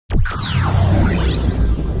Hey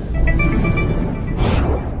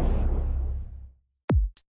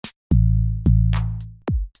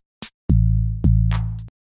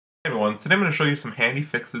everyone, today I'm going to show you some handy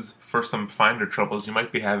fixes for some Finder troubles you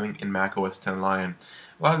might be having in macOS 10 Lion.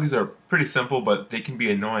 A lot of these are pretty simple, but they can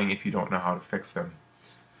be annoying if you don't know how to fix them.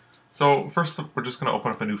 So first we're just going to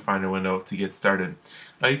open up a new Finder window to get started.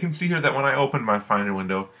 Now you can see here that when I opened my Finder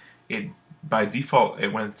window, by default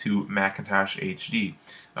it went to Macintosh HD.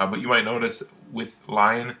 But you might notice with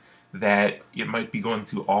Lion that it might be going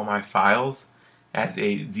to all my files as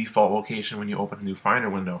a default location when you open a new Finder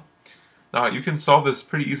window. Now you can solve this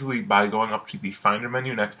pretty easily by going up to the Finder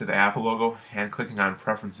menu next to the Apple logo and clicking on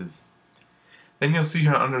Preferences. Then you'll see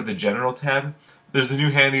here under the General tab, there's a new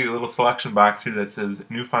handy little selection box here that says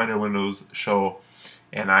New Finder Windows Show,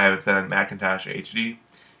 and I have it set on Macintosh HD.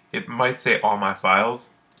 It might say All My Files.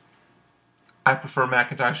 I prefer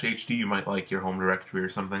Macintosh HD, you might like your home directory or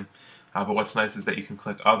something, but what's nice is that you can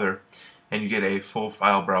click Other, and you get a full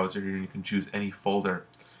file browser here and you can choose any folder.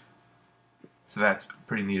 So that's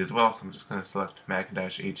pretty neat as well, so I'm just going to select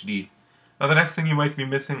Macintosh HD. Now the next thing you might be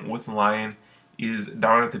missing with Lion is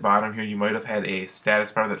down at the bottom here you might have had a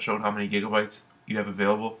status bar that showed how many gigabytes you have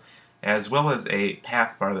available, as well as a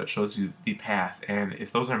path bar that shows you the path. And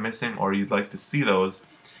if those are missing or you'd like to see those,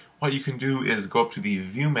 what you can do is go up to the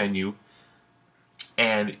View menu,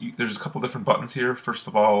 and there's a couple different buttons here. First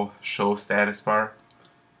of all, Show Status Bar.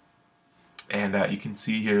 And you can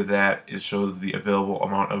see here that it shows the available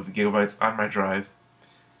amount of gigabytes on my drive.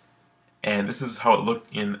 And this is how it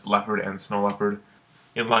looked in Leopard and Snow Leopard.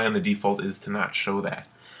 In Lion, the default is to not show that.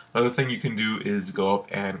 Another thing you can do is go up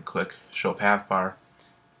and click Show Path Bar.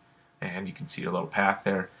 And you can see a little path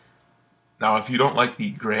there. Now, if you don't like the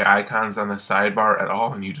gray icons on the sidebar at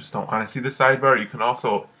all and you just don't want to see the sidebar, you can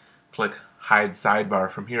also click Hide Sidebar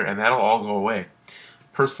from here and that'll all go away.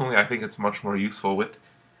 Personally, I think it's much more useful with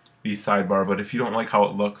the sidebar, but if you don't like how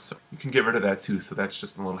it looks, you can get rid of that too, so that's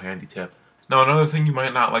just a little handy tip. Now another thing you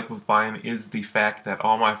might not like with Lion is the fact that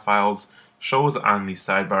All My Files shows on the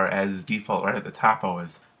sidebar as default right at the top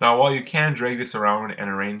always. Now while you can drag this around and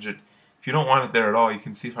arrange it, if you don't want it there at all, you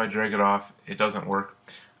can see if I drag it off, it doesn't work.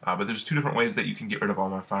 But there's two different ways that you can get rid of All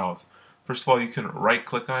My Files. First of all, you can right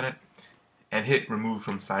click on it and hit Remove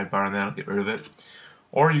from Sidebar and that'll get rid of it.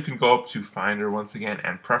 Or you can go up to Finder once again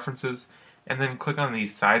and Preferences, and then click on the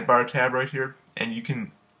Sidebar tab right here, and you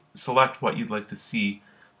can select what you'd like to see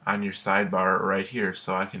on your sidebar right here.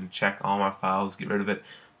 So I can check all my files, get rid of it.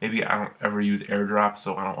 Maybe I don't ever use AirDrop,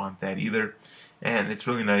 so I don't want that either. And it's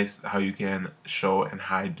really nice how you can show and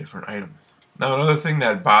hide different items. Now another thing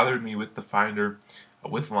that bothered me with the Finder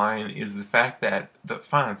with Lion is the fact that the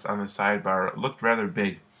fonts on the sidebar looked rather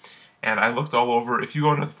big. And I looked all over. If you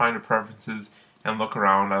go into the Finder Preferences and look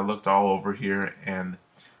around, I looked all over here and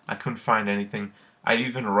I couldn't find anything. I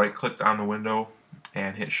even right-clicked on the window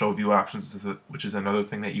and hit Show View Options, which is another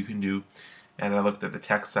thing that you can do. And I looked at the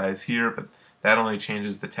text size here, but that only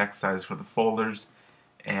changes the text size for the folders.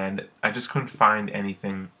 And I just couldn't find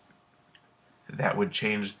anything that would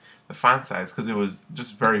change the font size because it was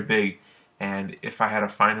just very big. And if I had a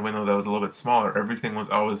Finder window that was a little bit smaller, everything was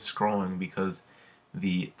always scrolling because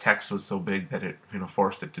the text was so big that it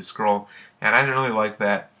forced it to scroll. And I didn't really like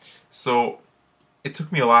that. So it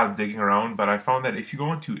took me a lot of digging around, but I found that if you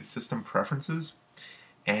go into System Preferences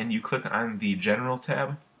and you click on the General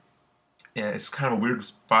tab, yeah, it's kind of a weird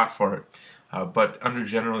spot for it, but under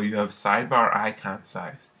General you have Sidebar Icon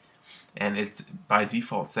Size, and it's by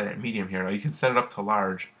default set at medium here. Now you can set it up to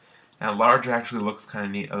large, and large actually looks kind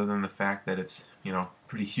of neat other than the fact that it's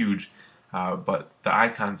pretty huge, but the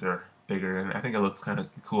icons are bigger and I think it looks kind of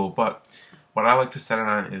cool. But what I like to set it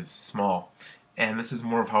on is small. And this is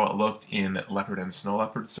more of how it looked in Leopard and Snow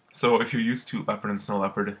Leopard. So if you're used to Leopard and Snow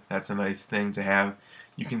Leopard, that's a nice thing to have.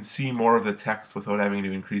 You can see more of the text without having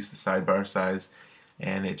to increase the sidebar size,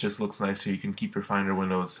 and it just looks nicer. You can keep your Finder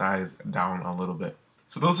window's size down a little bit.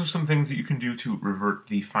 So those are some things that you can do to revert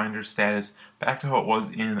the Finder status back to how it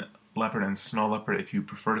was in Leopard and Snow Leopard if you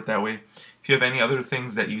preferred it that way. If you have any other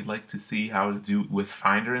things that you'd like to see how to do with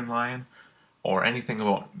Finder in Lion, or anything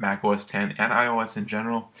about macOS 10 and iOS in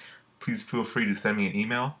general, please feel free to send me an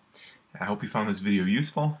email. I hope you found this video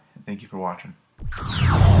useful, and thank you for watching.